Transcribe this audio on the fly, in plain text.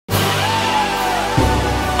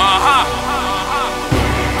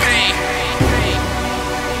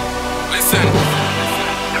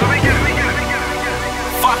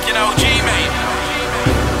Fucking OG, mate.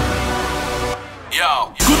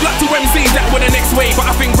 Yo. Good luck to MCs that were the next wave, but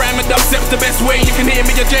I think rhyme and dubstep's the best way. You can hear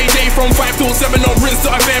me a JJ from 5 till 7 on Rinse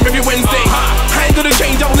to FM every Wednesday. I ain't gonna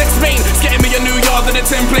change, I'll explain. It's getting me a new yard and a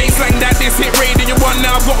template. Slang that this hit radio one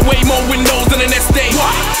now. I've got way more windows than an estate.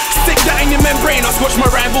 Stick that in your membrane. I squash my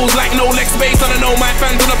rivals like no leg space. I don't know my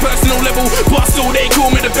fans on a personal level, but still they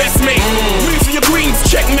call me the best mate. Move for your greens,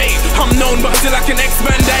 checkmate. I'm known but still I can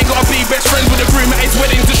expand. I ain't gotta be best friends with the groom at his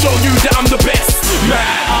wedding to show you that I'm the best man.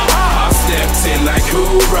 I stepped in like who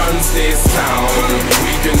runs this town?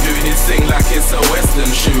 We can do this thing like it's a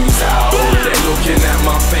western shootout. They're looking at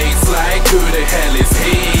my face like who the hell is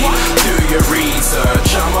he? Do your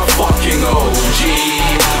research, I'm a fucking OG.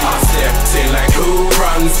 I stepped in like who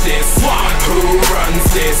runs this? Who runs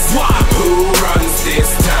this? Who runs this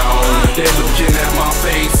town? They're looking at my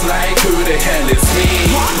face like who the hell is he?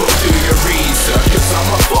 Go do your research, cause I'm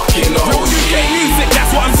a fucking OG. Music,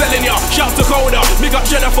 that's what I'm selling ya. Shout to Coda, big up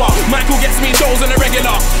Jennifer. Michael gets me shows on a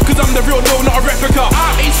regular, cause I'm the real deal, not a replica.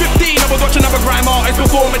 Age 15, I was watching other grime artists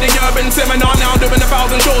perform at the urban seminar. Now I'm doing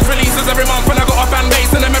 1,000 shows, releases every month, and I got a fan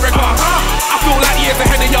base in America. I feel like years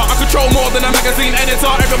ahead of ya. I control more than a magazine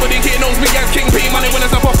editor. Everybody here knows me as King P. Money when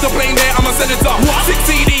I step off the plane there, I'm a senator. 6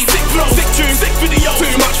 CDs, 6 flows, 6 tunes, 6 videos.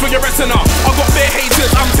 Too much for your retina. I got bare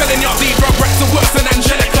haters, I'm telling ya. These drug rats are worse than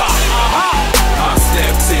Angelica. I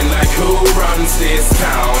stepped in like who runs this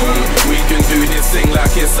town? We can do this thing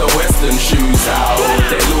like it's a western shootout.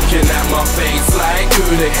 They're looking at my face like who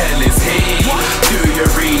the hell is he? Do your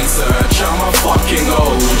research, I'm a fucking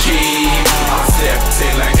OG. I stepped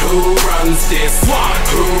in like who runs this?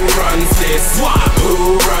 Who runs this?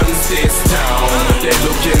 Who runs this town? They're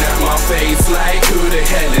looking at my face like who the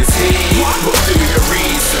hell is he? Go do your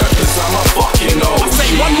research, cause I'm a fucking OG. I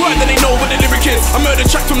say one word and they know what the lyric is. I murder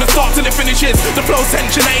tracks from the start till it finishes. The flow's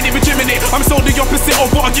tension, I ain't even gymming it. I'm so the opposite of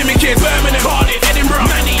what a gimmick is. Birmingham, Cardiff, Edinburgh,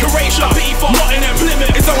 Manny, Croatia, P4, Nottingham,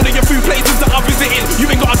 Plymouth. It's only a few places that I'm visiting. You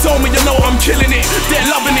ain't gotta tell me, you know I'm killing it. They're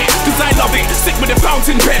loving it, cause I love it. Stick with the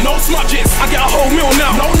fountain pen, no smudges. I get a whole meal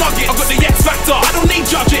now, no nuggets. I got the X factor, I don't need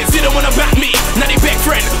judges. Didn't wanna back me, now they beg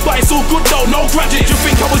friend. But it's all good though, no grudges. You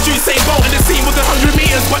think I was Usain Bolt and the scene was 100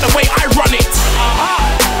 meters, but the way I run it.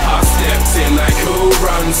 I stepped in like who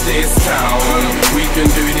runs this town? We can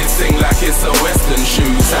do this thing like it's a western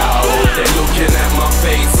shootout. They're looking at my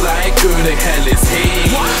face like who the hell is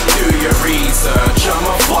he? Do your research, I'm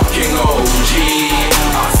a fucking OG.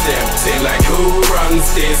 I stepped in like who runs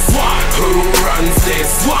this? Who runs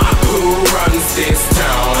this? Who runs this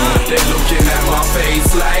town? They're looking at my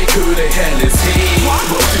face like who the hell is he?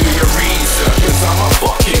 Go do your research, cause I'm a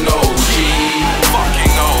fucking OG.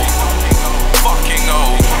 Fucking O. Fucking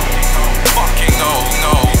O. Fucking O.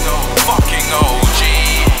 No. Fucking OG.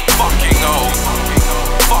 Fucking O.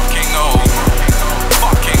 Fucking O.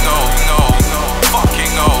 Fucking O. No.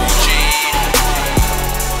 Fucking OG.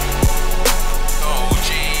 OG.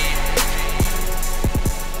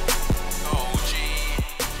 OG.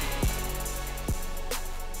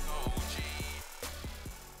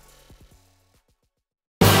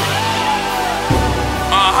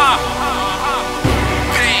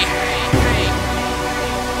 Hey.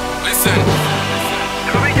 Listen.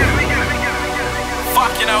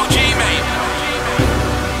 Fucking OG, mate.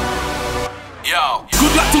 Yo.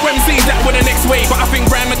 Good luck to MCs that were the next wave, but I think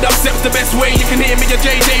rhyme and dubstep's the best way. You can hear me a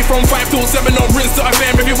JJ from 5 till 7 on Rinse to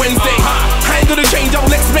FM every Wednesday. I ain't gonna change, I'll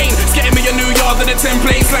explain. It's getting me a new yard and a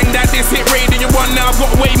template. Slang that this hit radio one now. I've got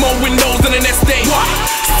way more windows than an estate.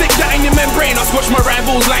 Stick that in your membrane. I squash my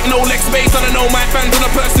rivals like no leg space. I don't know my fans on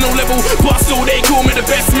a personal level, but still they call me the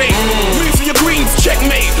best mate. Move for your greens,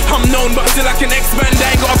 checkmate. I'm known but still I can expand.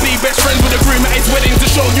 I ain't gotta be best friends with the groom at his wedding to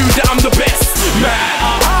show you that I'm the best man.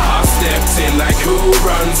 I stepped in like who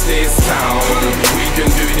runs this town? We can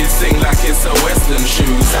do this thing like it's a western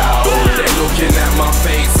shootout. They're looking at my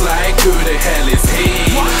face like who the hell is he?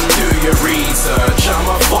 Do your research, I'm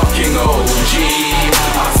a fucking OG.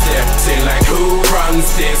 I stepped in like who runs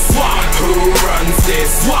this? Who runs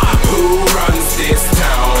this? Who runs this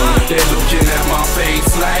town? They're looking at my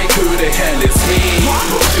face like who the hell is he?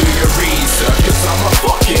 Go do your research, cause I'm a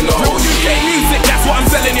fucking OG. Music, that's what I'm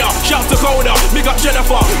selling ya. Shout to Coda, big up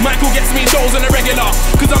Jennifer. Michael gets me shows on a regular,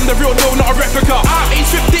 cause I'm the real deal, not a replica. Age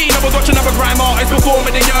 15, I was watching other grime artists perform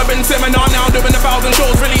at the urban seminar. Now I'm doing 1,000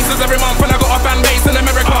 shows, releases every month, and I got a fan base in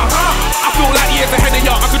America. I feel like years ahead of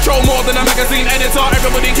ya. I control more than a magazine editor.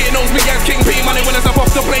 Everybody here knows me as King P. Money when I step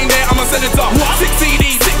off the plane there, I'm a senator. 6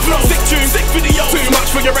 CDs, 6 flows, 6 tunes, 6 videos. Too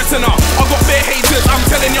much for your retina. I got bare haters, I'm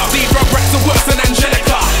telling ya. These drug rats are worse than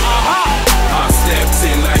Angelica. I stepped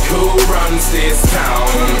in like who runs this town?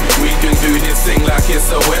 We can do this thing like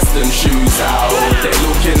it's a western shootout. They're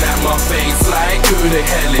looking at the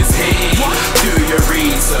hell is he? Do your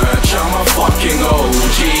research, I'm a fucking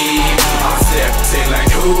OG. I stepped in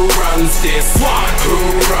like, who runs this? Who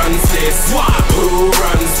runs this? Who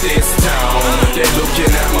runs this town? They're looking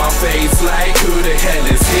at my face like, who the hell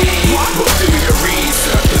is he? But do your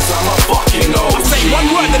research, cause I'm a fucking OG. I say one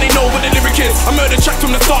word then they know what the lyric is. I murder track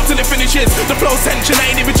from the start till it finishes. The flow tension,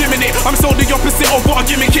 I ain't even jimming it. I'm so the opposite of what a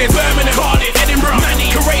gimmick is. Birmingham, Cardiff, Edinburgh, Manny,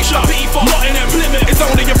 Croatia, P4, Nottingham, Plymouth. It's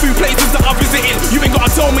only a few places that I'm visiting. You ain't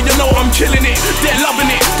gotta tell me, you know I'm killing it. They're loving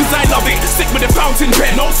it, cause I love it. Stick with the fountain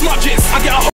pen, no smudges. I get a